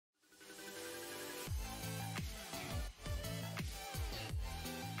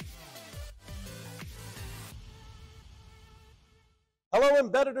Hello,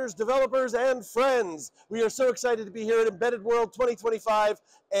 embeddeders, developers, and friends. We are so excited to be here at Embedded World 2025,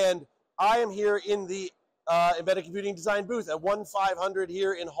 and I am here in the Embedded Computing Design booth at 1500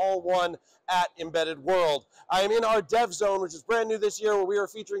 here in Hall 1 at Embedded World. I am in our dev zone, which is brand new this year, where we are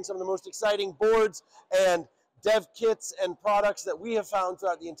featuring some of the most exciting boards and dev kits and products that we have found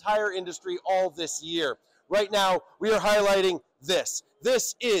throughout the entire industry all this year. Right now, we are highlighting this.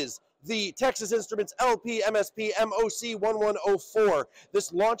 This is the Texas Instruments LP-MSPM0C1104.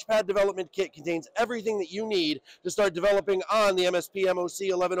 This LaunchPad development kit contains everything that you need to start developing on the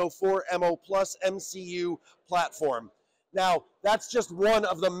MSPM0C1104 M0 MCU platform. Now, that's just one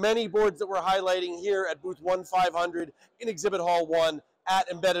of the many boards that we're highlighting here at booth 1500 in Exhibit Hall 1 at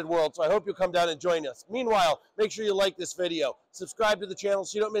Embedded World, so I hope you'll come down and join us. Meanwhile, make sure you like this video, subscribe to the channel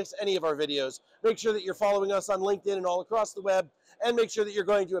so you don't miss any of our videos, make sure that you're following us on LinkedIn and all across the web, and make sure that you're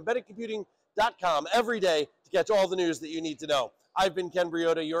going to embeddedcomputing.com every day to catch all the news that you need to know. I've been Ken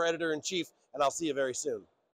Briota, your editor-in-chief, and I'll see you very soon.